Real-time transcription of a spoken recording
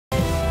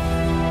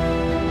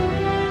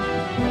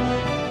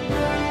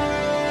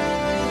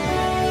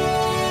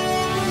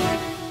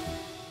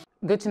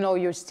Good to know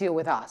you're still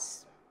with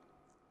us.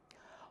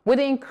 With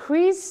the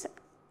increase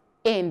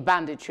in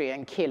banditry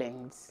and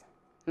killings,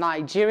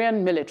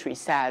 Nigerian military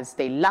says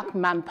they lack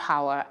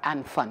manpower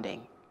and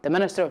funding. The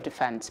Minister of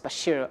Defense,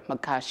 Bashir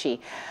Magashi,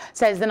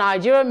 says the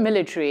Nigerian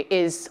military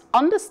is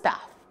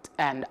understaffed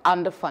and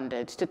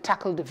underfunded to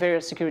tackle the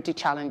various security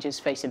challenges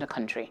facing the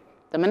country.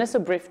 The minister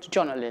briefed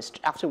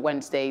journalists after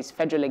Wednesday's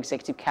Federal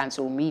Executive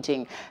Council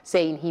meeting,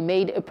 saying he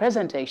made a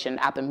presentation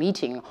at the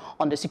meeting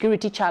on the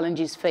security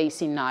challenges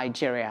facing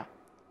Nigeria.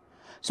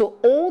 So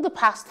all the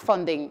past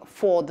funding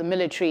for the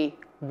military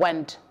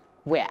went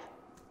where?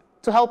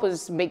 To help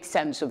us make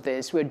sense of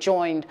this, we're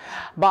joined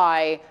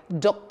by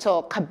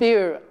Dr.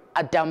 Kabir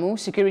Adamu,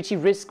 Security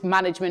Risk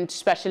Management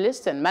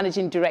Specialist and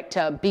Managing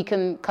Director,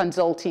 Beacon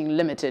Consulting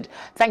Limited.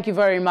 Thank you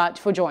very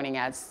much for joining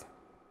us.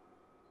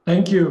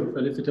 Thank you,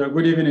 Felicita.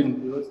 Good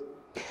evening.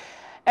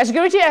 A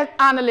security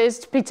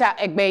analyst, Peter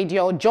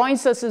Eigbedion,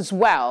 joins us as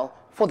well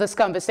for this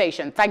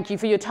conversation. Thank you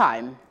for your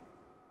time.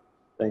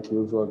 Thank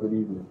you as well. Good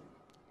evening.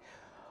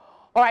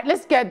 All right,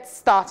 let's get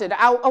started.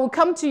 I will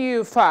come to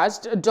you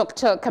first,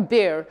 Dr.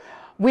 Kabir.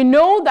 We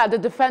know that the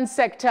defense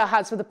sector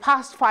has, for the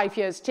past 5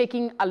 years,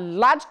 taken a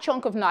large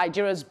chunk of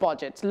Nigeria's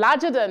budget,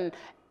 larger than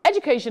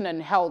education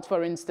and health,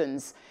 for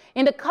instance.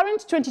 In the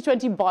current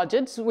 2020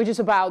 budget, which is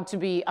about to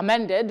be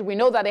amended, we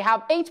know that they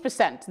have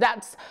 8%.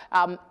 That's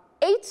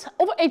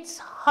over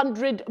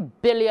 800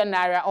 billion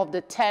naira of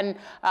the 10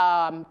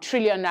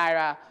 trillion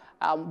naira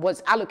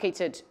was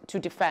allocated to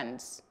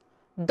defense.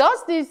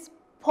 Does this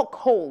poke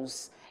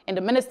holes in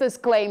the minister's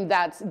claim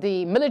that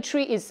the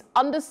military is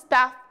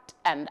understaffed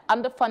and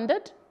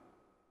underfunded?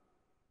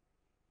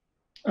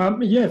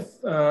 Yes,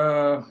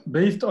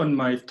 based on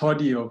my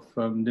study of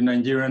the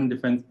Nigerian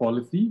defense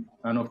policy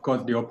and, of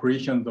course, the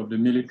operations of the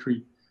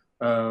military,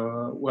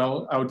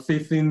 well, I would say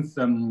since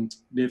the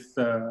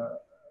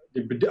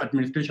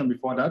administration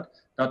before that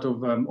of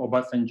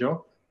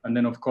Obasanjo, and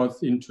then, of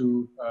course,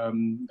 into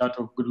that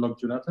of Goodluck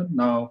Jonathan,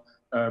 now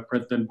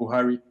President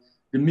Buhari,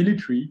 the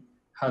military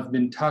has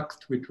been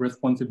tasked with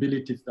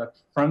responsibilities that,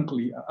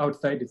 frankly, are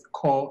outside its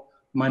core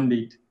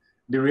mandate.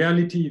 The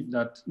reality is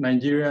that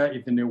Nigeria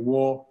is in a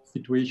war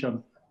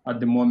situation at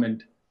the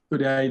moment. So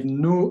there is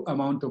no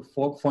amount of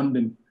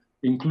funding,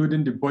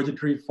 including the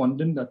budgetary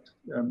funding that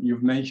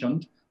you've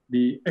mentioned,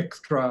 the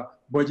extra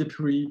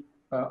budgetary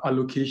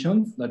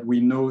allocations that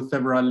we know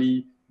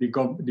severally the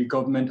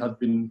government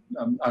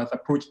has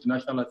approached the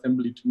National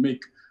Assembly to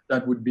make,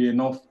 that would be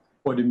enough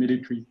for the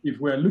military. If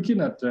we're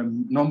looking at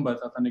numbers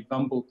as an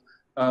example,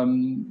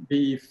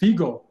 the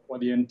figure for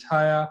the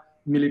entire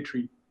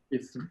military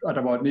is at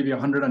about maybe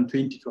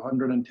 120 to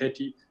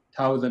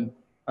 130,000.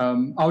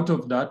 Out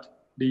of that,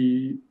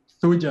 the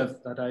soldiers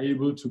that are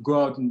able to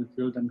go out in the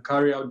field and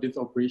carry out these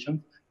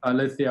operations are,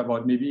 let's say,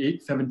 about maybe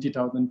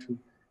 70,000 to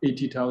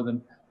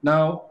 80,000.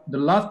 Now,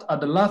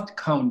 at the last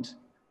count,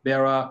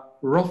 there are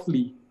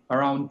roughly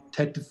around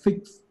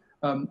 36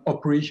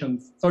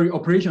 operations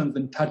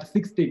in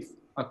 36 states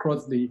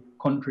across the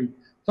country.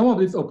 Some of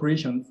these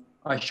operations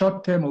are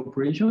short-term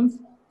operations.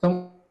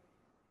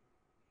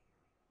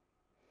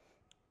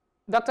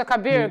 Dr.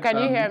 Kabir, can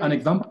you hear me? An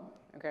example.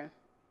 Okay.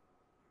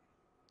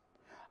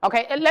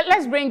 Okay,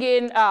 let's bring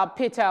in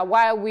Peter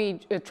while we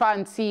try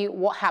and see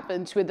what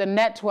happens with the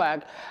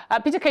network.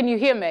 Peter, can you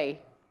hear me?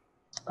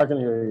 I can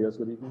hear you, yes.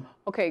 Good evening.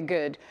 Okay,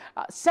 good.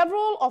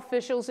 Several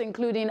officials,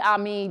 including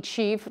Army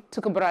Chief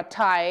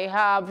Tukur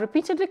have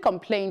repeatedly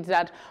complained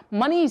that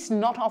money is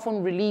not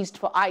often released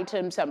for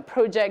items and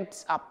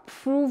projects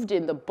approved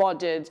in the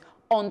budget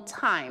on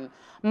time.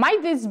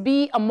 Might this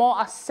be a more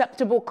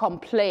acceptable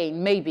complaint,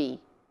 maybe?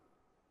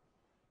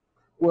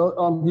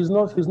 Well, he's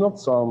not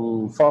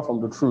far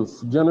from the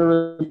truth.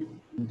 Generally,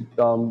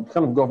 kind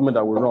of government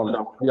that we run,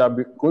 we are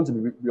going to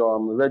be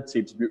red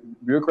tape.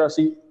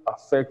 Bureaucracy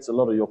affects a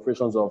lot of the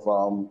operations of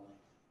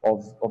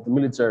the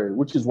military,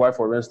 which is why,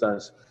 for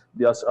instance,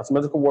 the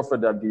asymmetrical warfare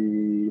that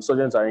the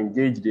insurgents are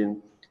engaged in,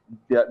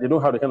 they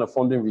don't have the kind of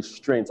funding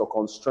restraints or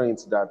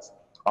constraints that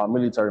our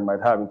military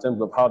might have in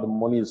terms of how the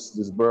money is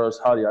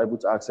disbursed, how they are able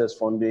to access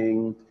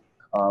funding,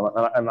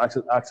 and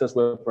access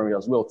weaponry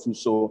as well too.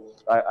 So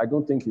I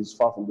don't think he's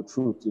far from the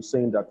truth in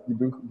saying that the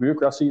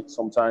bureaucracy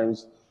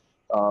sometimes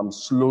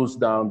slows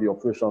down the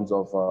operations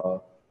of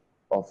a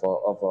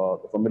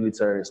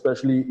military,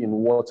 especially in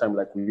wartime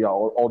like we are.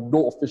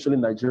 Although officially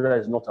Nigeria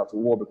is not at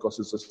war because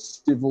it's a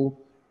civil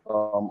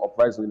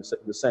uprising in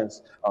the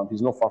sense,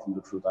 he's not far from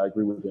the truth. I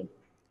agree with him.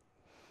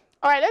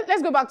 All right,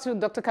 let's go back to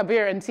Dr.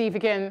 Kabir and see if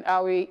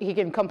he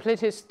can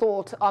complete his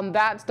thought on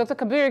that. Dr.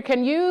 Kabir,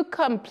 can you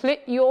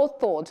complete your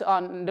thought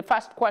on the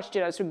first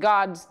question as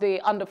regards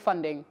the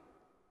underfunding?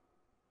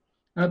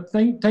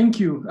 Thank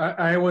you.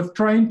 I was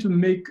trying to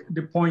make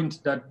the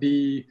point that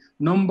the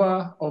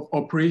number of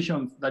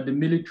operations that the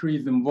military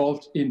is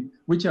involved in,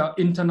 which are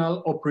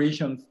internal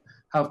operations,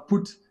 have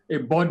put a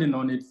burden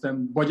on its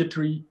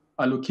budgetary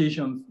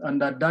allocations,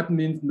 and that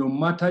means no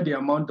matter the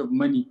amount of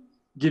money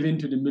given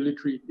to the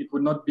military, it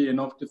would not be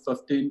enough to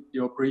sustain the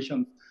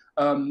operations.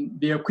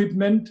 The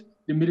equipment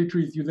the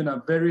military is using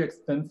are very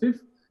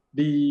expensive.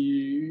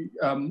 the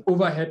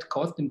overhead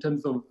cost in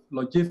terms of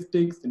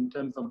logistics, in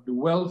terms of the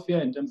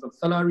welfare, in terms of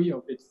salary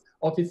of its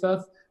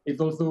officers is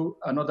also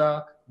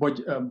another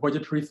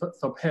budgetary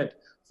subhead.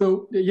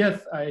 So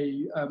yes,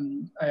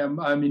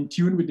 I'm in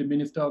tune with the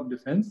Minister of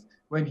Defense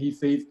when he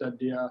says that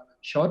they are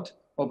short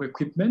of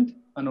equipment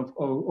and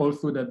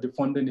also that the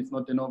funding is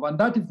not enough. And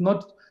that is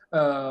not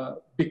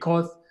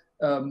because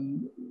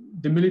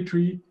the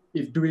military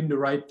is doing the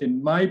right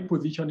thing. My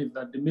position is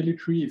that the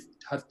military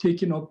has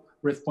taken up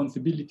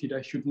responsibility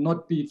that should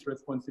not be its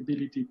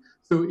responsibility.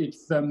 So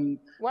it's when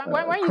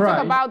you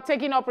talk about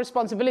taking up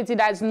responsibility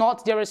that is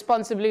not their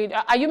responsibility,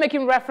 are you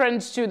making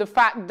reference to the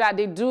fact that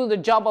they do the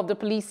job of the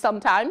police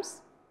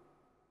sometimes?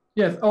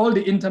 Yes, all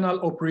the internal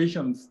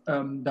operations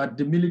that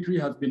the military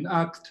has been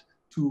asked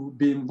to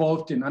be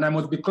involved in. And I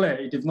must be clear,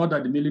 it is not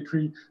that the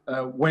military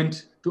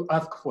went to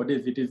ask for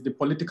this. It is the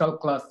political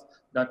class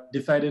that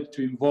decided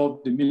to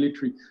involve the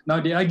military.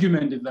 Now, the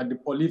argument is that the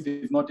police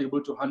is not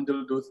able to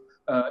handle those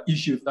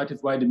issues. That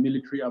is why the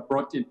military are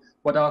brought in.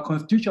 But our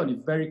constitution is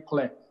very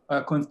clear.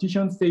 Our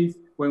constitution says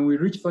when we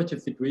reach such a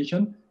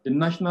situation, the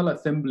National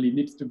Assembly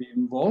needs to be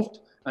involved,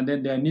 and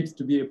then there needs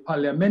to be a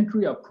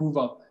parliamentary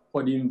approval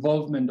for the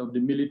involvement of the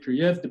military.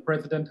 Yes, the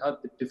president has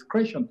the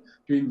discretion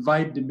to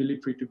invite the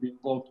military to be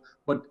involved,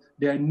 but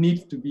there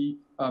needs to be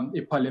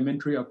a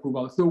parliamentary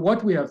approval. So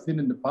what we have seen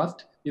in the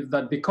past is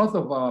that because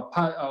of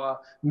our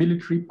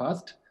military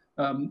past,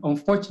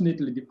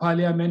 unfortunately, the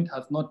parliament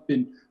has not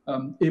been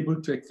able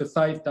to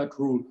exercise that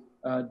role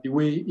the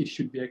way it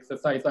should be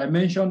exercised. I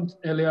mentioned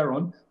earlier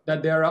on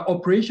that there are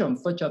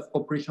operations such as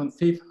Operation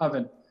Safe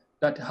Haven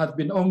that has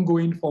been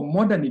ongoing for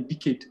more than a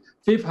decade.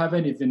 Safe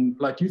Haven is in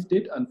Plateau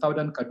State and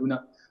Southern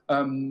Kaduna.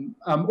 I'm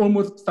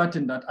almost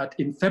certain that at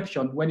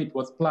inception, when it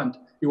was planned,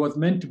 it was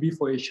meant to be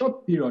for a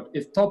short period,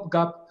 a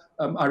stopgap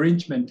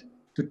arrangement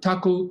to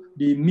tackle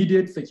the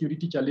immediate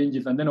security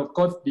challenges. And then, of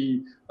course,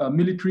 the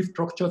military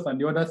structures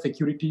and the other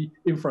security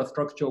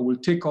infrastructure will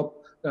take up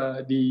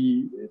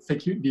the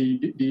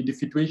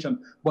situation.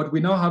 But we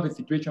now have a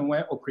situation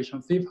where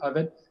Operation Safe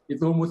Haven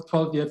is almost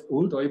 12 years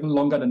old or even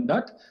longer than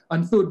that.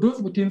 And so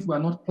those things were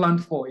not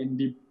planned for in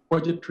the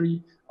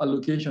budgetary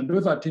allocation.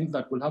 Those are things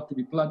that will have to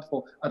be planned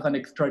for as an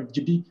extra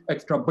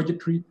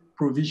budgetary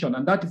provision.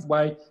 And that is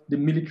why the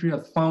military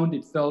has found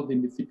itself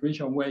in the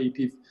situation where it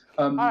is.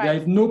 There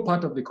is no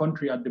part of the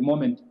country at the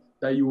moment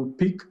that you will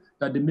pick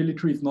that the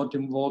military is not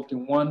involved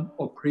in one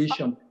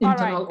operation,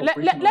 internal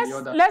operation or the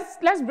other.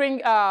 Let's bring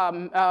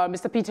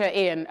Mr. Peter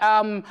in.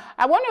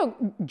 I want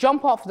to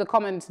jump off the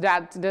comment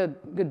that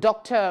the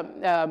doctor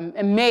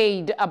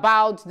made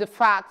about the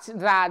fact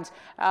that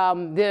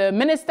the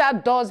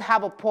minister does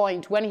have a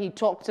point when he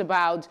talked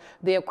about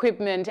the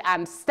equipment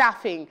and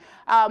staffing.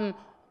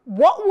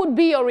 What would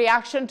be your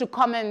reaction to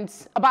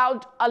comments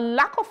about a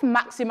lack of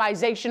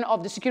maximization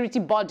of the security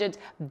budget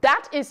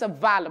that is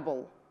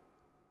available?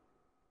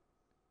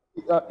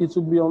 It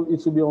would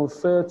be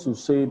unfair to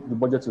say the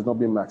budget is not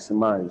being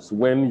maximized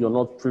when you're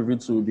not privy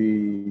to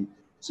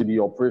the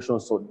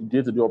operations or the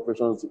day-to-day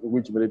operations in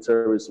which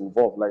military is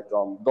involved. Like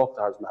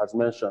Doctor has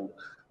mentioned,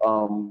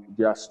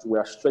 we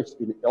are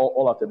stretched in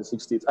all our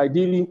 36 states.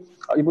 Ideally,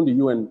 even the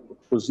UN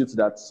posits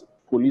that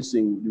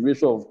policing, the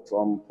ratio of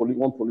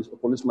one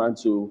policeman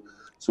to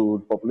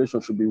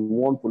population should be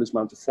one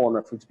policeman to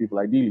 450 people,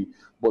 ideally.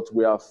 But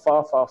we are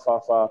far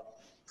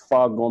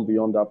gone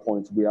beyond that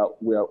point. We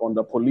are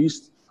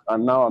under-policed,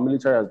 and now our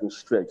military has been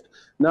stretched.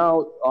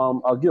 Now,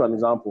 I'll give an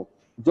example.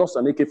 Just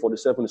an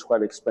AK-47 is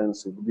quite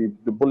expensive.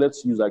 The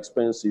bullets used are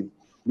expensive.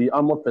 The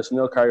armored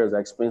personnel carriers are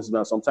expensive,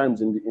 and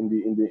sometimes in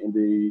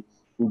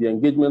the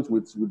engagement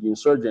with the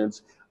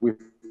insurgents, we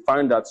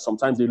find that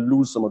sometimes they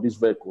lose some of these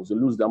vehicles. They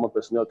lose the armored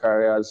personnel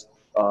carriers.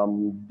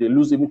 They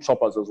lose even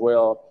choppers as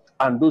well,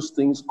 and those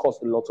things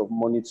cost a lot of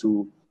money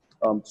to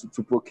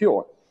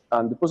procure.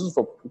 And the process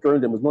for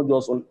procuring them is not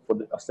just for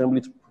the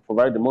assembly to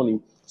provide the money.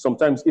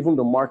 Sometimes even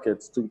the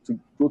markets to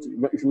go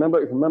to. If you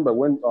remember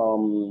when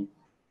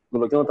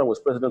Jonathan was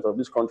president of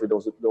this country, there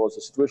was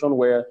a situation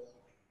where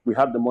we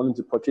had the money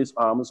to purchase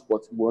arms,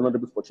 but we were not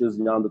able to purchase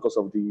the arms because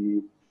of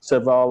the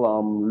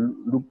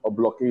several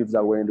blockades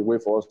that were in the way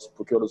for us to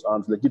procure those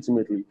arms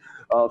legitimately.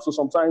 So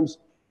sometimes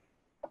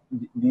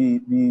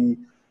the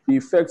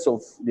effects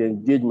of the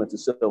engagement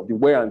itself, the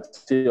wear and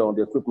tear on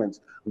the equipment,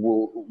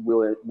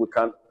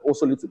 can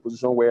also lead to a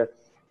position where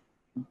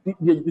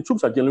the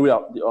troops are generally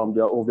they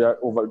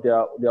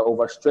are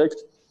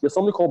overstretched. There's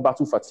something called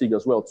battle fatigue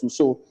as well too.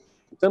 So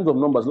in terms of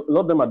numbers, a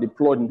lot of them are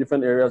deployed in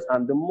different areas,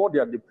 and the more they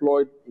are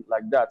deployed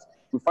like that,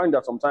 we find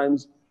that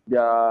sometimes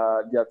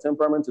their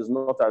temperament is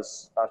not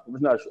as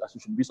professional as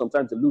it should be.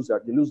 Sometimes they lose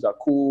their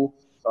cool.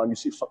 You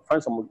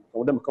find some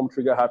of them become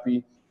trigger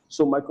happy.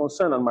 So my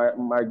concern and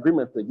my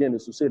agreement again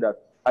is to say that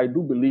I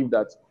do believe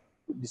that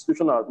the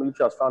situation our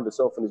military has found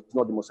itself in is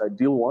not the most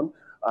ideal one,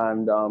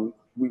 and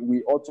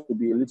we ought to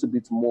be a little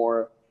bit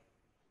more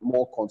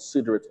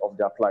considerate of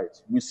their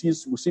plight. We see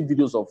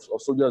videos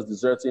of soldiers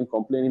deserting,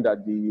 complaining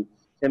that the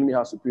enemy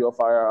has superior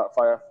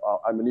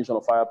ammunition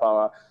or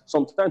firepower.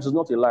 Sometimes it's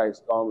not a lie.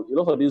 A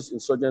lot of these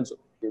insurgents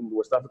in the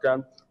West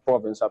African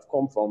province have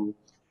come from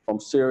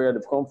Syria.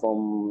 They've come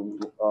from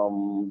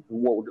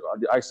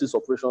the ISIS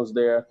operations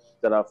there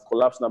that have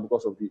collapsed now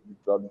because of the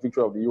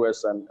victory of the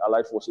US and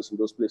allied forces in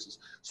those places.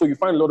 So you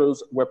find a lot of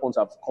those weapons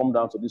have come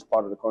down to this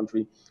part of the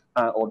country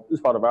or this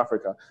part of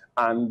Africa,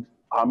 and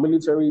our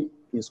military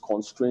is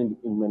constrained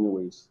in many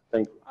ways.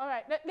 Thank you. All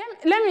right,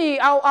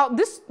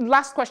 this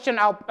last question,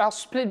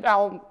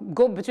 I'll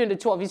go between the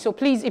two of you. So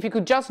please, if you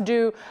could just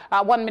do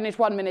 1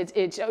 minute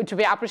each, to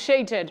be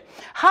appreciated.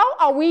 How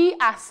are we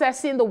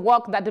assessing the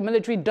work that the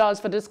military does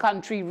for this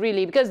country,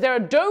 really? Because there are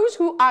those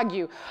who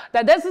argue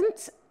that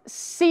doesn't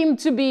seem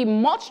to be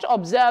much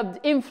observed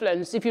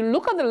influence if you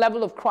look at the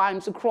level of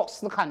crimes across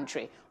the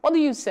country. What do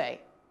you say?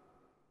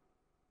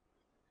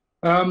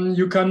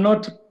 You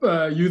cannot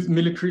use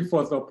military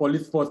force or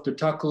police force to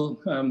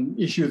tackle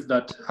issues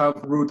that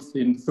have roots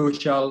in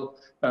social,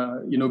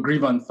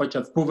 grievance, such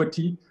as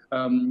poverty,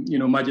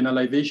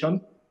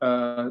 marginalization,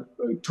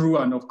 true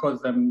and of course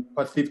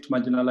perceived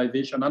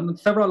marginalization, and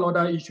several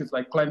other issues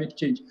like climate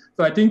change.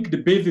 So I think the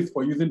basis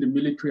for using the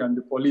military and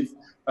the police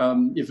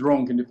is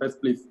wrong in the first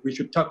place. We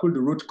should tackle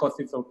the root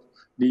causes of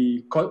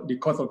the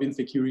cause of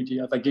insecurity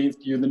as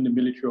against using the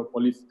military or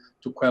police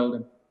to quell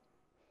them.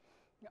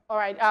 All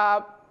right.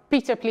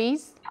 Peter,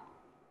 please.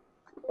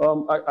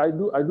 I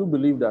do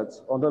believe that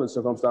under the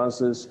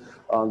circumstances,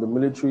 the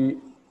military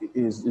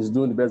is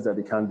doing the best that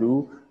they can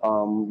do.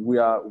 We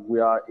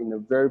are in a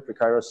very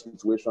precarious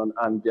situation,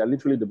 and they are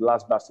literally the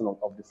last bastion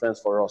of defense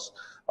for us.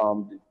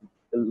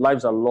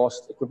 Lives are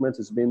lost, equipment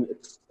is being.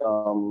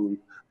 They're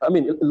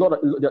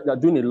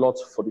doing a lot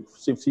for the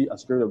safety and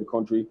security of the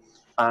country.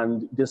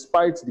 And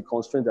despite the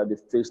constraints that they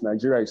face,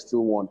 Nigeria is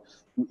still one.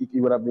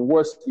 It would have been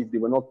worse if they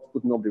were not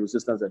putting up the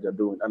resistance that they're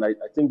doing. And I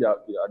think the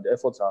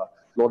efforts are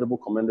laudable,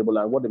 commendable.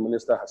 And what the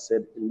minister has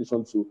said, in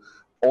addition to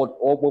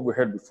all what we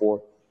heard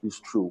before, is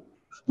true.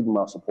 We should give him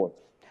our support.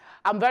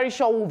 I'm very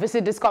sure we'll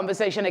visit this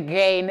conversation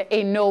again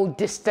in no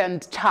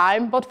distant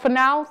time. But for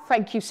now,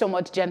 thank you so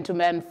much,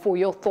 gentlemen, for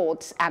your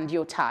thoughts and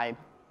your time.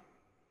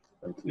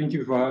 Thank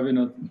you for having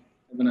us.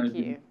 Have a nice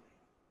day.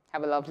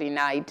 Have a lovely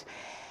night.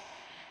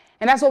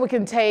 And that's all we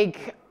can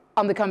take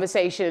on the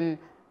conversation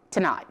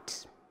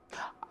tonight.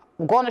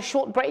 We'll go on a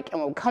short break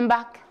and we'll come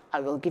back. I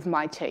will give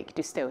my take.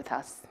 Do stay with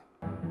us.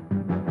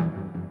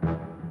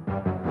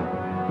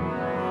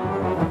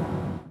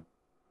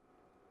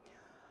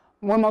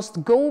 We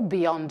must go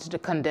beyond the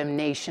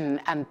condemnation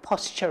and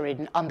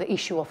posturing on the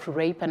issue of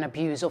rape and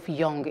abuse of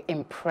young,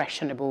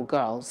 impressionable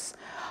girls.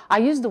 I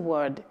use the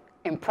word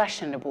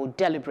impressionable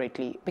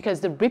deliberately because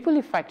the ripple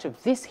effect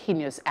of this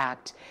heinous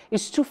act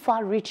is too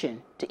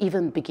far-reaching to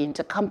even begin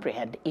to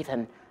comprehend,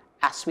 even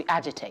as we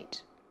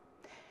agitate.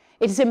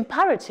 It is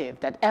imperative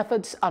that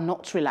efforts are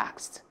not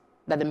relaxed,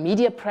 that the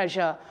media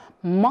pressure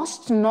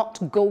must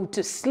not go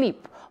to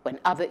sleep when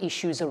other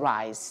issues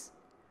arise.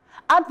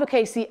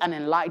 Advocacy and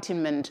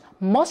enlightenment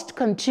must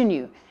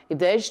continue if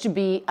there is to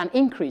be an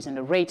increase in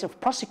the rate of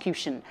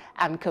prosecution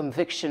and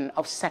conviction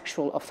of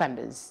sexual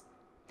offenders.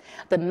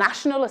 The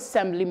National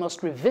Assembly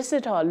must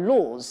revisit our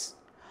laws.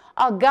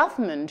 Our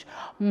government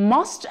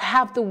must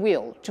have the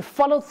will to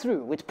follow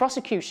through with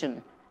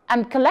prosecution,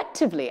 and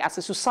collectively as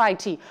a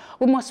society,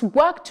 we must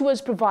work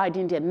towards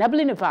providing the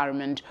enabling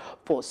environment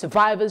for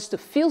survivors to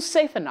feel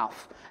safe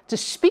enough to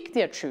speak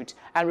their truth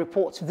and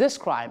report this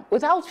crime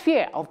without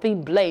fear of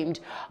being blamed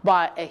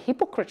by a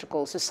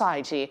hypocritical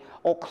society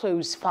or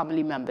close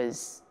family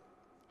members.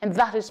 And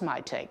that is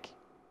my take.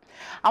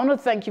 I want to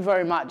thank you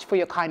very much for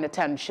your kind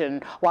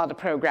attention while the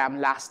program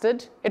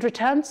lasted. It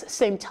returns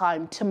same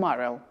time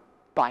tomorrow.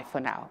 Bye for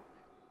now.